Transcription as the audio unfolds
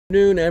Good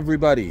afternoon,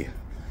 everybody.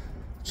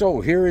 So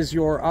here is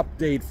your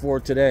update for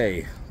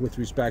today with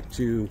respect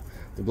to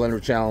the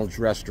Blender Challenge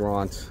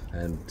restaurant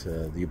and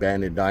the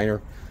abandoned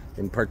diner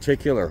in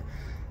particular.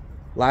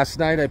 Last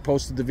night I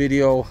posted the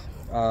video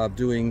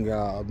doing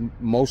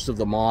most of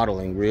the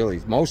modeling, really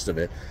most of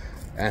it,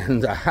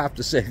 and I have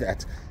to say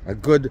that a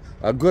good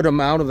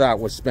amount of that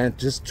was spent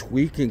just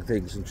tweaking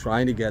things and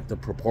trying to get the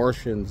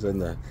proportions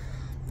and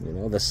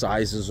the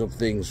sizes of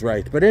things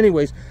right. But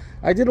anyways,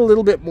 I did a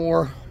little bit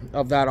more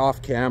of that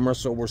off camera,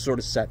 so we're sort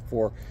of set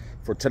for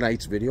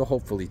tonight's video,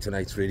 hopefully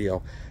tonight's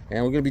video.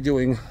 And we're going to be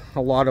doing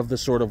a lot of the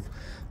sort of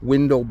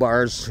window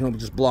bars,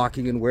 just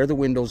blocking in where the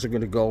windows are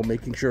going to go,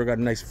 making sure I got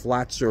a nice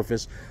flat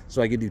surface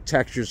so I can do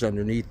textures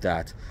underneath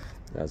that,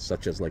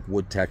 such as like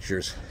wood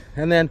textures.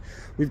 And then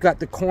we've got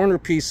the corner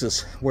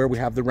pieces where we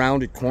have the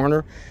rounded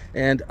corner,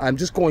 and I'm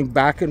just going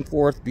back and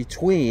forth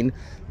between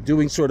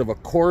doing sort of a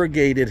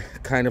corrugated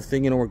kind of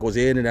thing, where it goes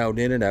in and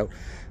out,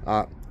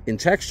 in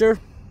texture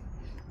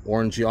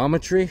or in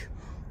geometry,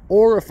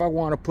 or if I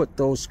want to put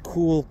those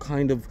cool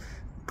kind of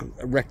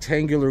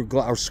rectangular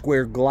or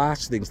square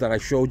glass things that I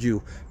showed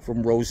you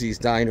from Rosie's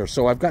Diner.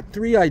 So I've got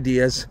three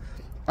ideas.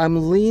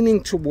 I'm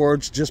leaning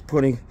towards just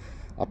putting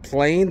a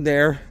plane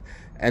there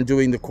and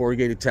doing the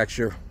corrugated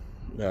texture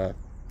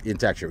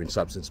in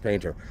Substance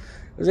Painter.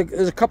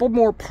 There's a couple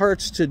more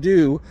parts to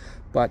do,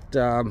 but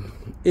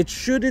it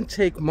shouldn't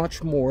take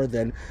much more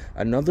than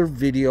another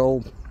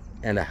video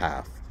and a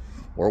half,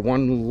 or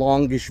one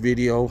longish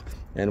video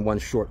and one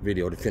short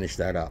video to finish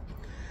that up.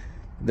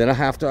 Then I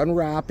have to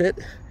unwrap it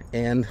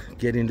and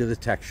get into the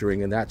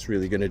texturing, and that's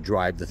really going to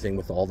drive the thing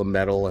with all the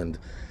metal and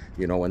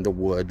and the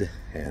wood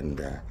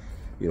and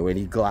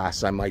any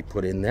glass I might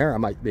put in there. I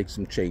might make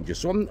some changes.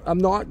 So I'm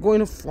not going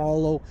to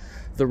follow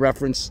the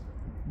reference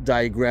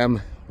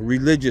diagram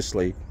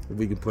religiously, if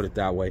we can put it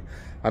that way.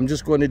 I'm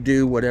just going to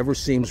do whatever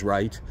seems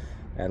right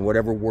and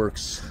whatever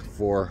works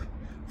for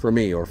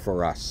me or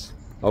for us.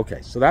 Okay,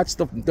 so that's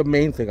the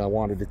main thing I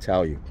wanted to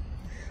tell you.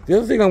 The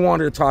other thing I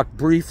wanted to talk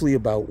briefly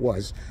about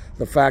was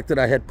the fact that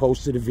I had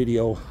posted a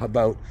video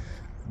about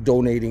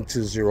donating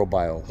to Zero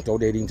Bio,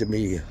 donating to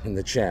me and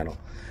the channel.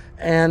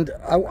 And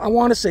I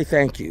want to say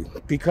thank you,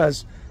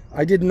 because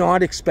I did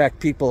not expect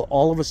people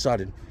all of a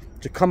sudden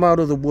to come out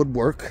of the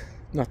woodwork,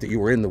 not that you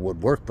were in the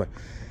woodwork, but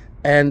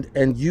and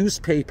use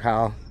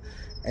PayPal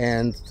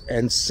and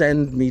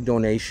send me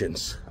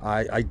donations.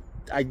 I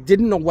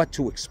didn't know what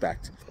to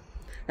expect.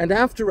 And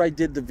after I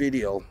did the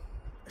video,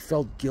 I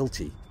felt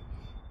guilty.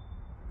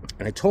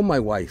 And I told my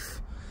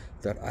wife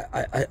that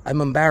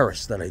I'm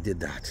embarrassed that I did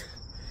that.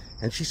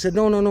 And she said,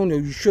 no,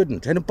 you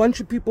shouldn't. And a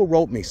bunch of people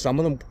wrote me, some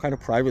of them kind of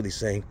privately,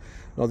 saying,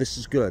 no, this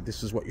is good.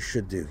 This is what you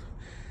should do.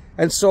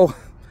 And so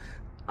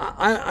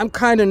I'm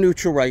kind of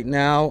neutral right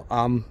now.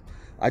 I'm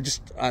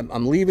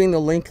leaving the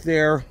link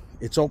there.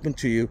 It's open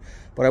to you.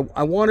 But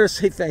I want to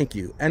say thank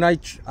you. And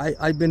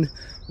I've been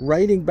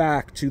writing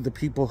back to the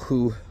people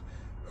who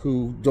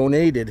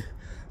donated,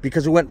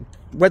 because it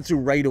went through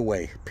right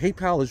away.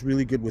 PayPal is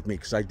really good with me,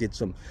 because I did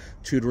some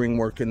tutoring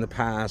work in the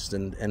past,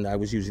 and I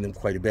was using them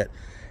quite a bit.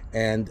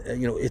 And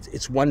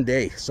it's one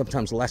day,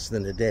 sometimes less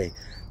than a day.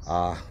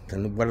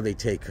 And what do they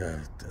take?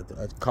 A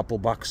couple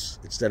bucks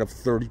instead of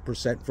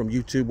 30% from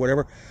YouTube,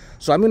 whatever.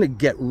 So I'm going to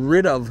get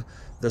rid of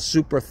the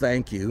super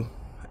thank you.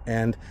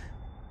 And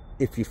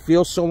if you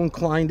feel so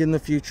inclined in the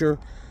future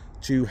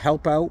to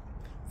help out,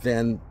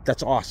 then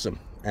that's awesome.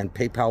 And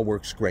PayPal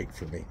works great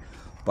for me.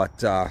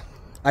 But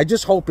I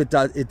just hope it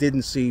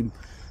didn't seem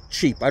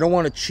cheap. I don't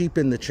want to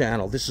cheapen the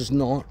channel. This is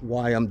not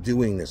why I'm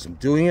doing this. I'm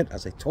doing it,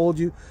 as I told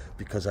you,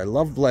 because I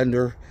love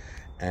Blender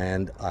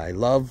and I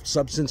love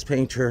Substance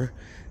Painter,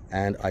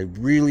 and I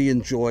really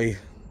enjoy,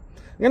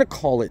 I'm going to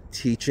call it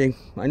teaching.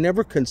 I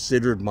never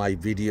considered my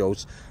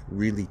videos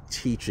really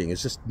teaching.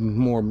 It's just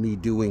more me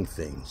doing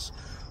things.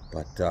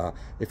 But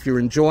if you're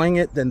enjoying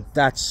it, then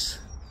that's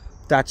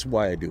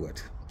why I do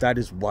it. That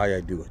is why I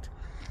do it.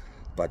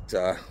 But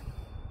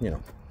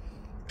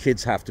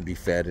kids have to be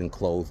fed and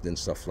clothed and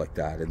stuff like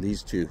that, and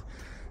these two,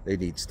 they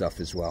need stuff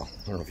as well.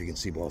 I don't know if you can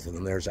see both of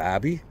them. There's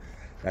Abby,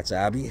 that's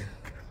Abby,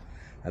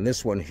 and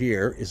this one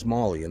here is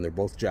Molly, and they're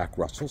both Jack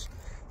Russells.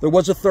 There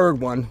was a third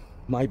one,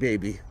 my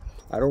baby.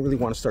 I don't really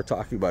want to start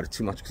talking about it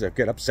too much because I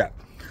get upset,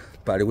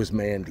 but it was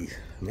Mandy.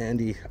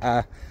 Mandy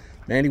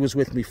was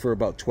with me for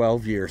about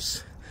 12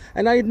 years,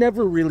 and I had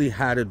never really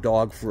had a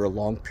dog for a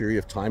long period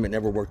of time. It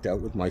never worked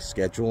out with my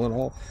schedule and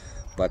all,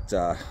 but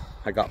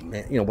I got,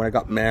 when I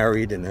got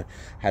married and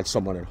had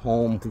someone at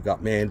home, we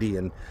got Mandy,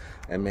 and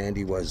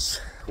Mandy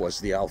was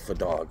the alpha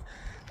dog,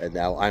 and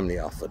now I'm the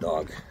alpha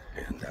dog,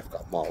 and I've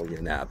got Molly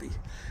and Abby,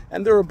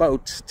 and they're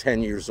about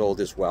 10 years old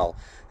as well,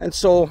 and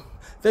so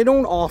they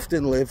don't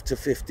often live to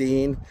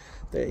 15.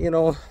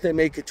 They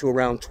make it to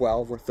around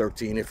 12 or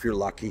 13 if you're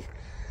lucky.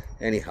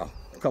 Anyhow,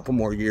 a couple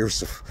more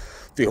years of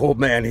the old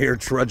man here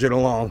trudging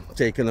along,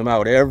 taking them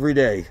out every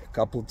day, a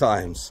couple of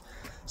times.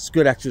 It's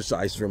good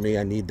exercise for me.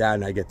 I need that,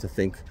 and I get to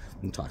think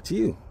and talk to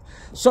you.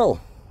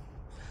 So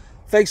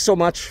thanks so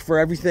much for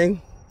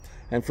everything,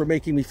 and for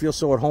making me feel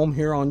so at home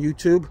here on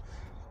YouTube,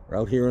 or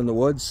out here in the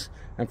woods.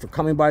 and for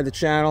coming by the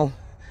channel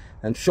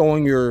and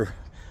showing your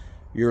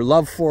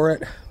love for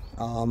it,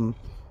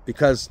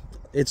 because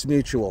it's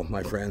mutual,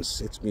 my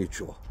friends. It's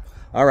mutual.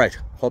 All right,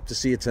 hope to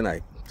see you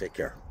tonight. Take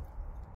care.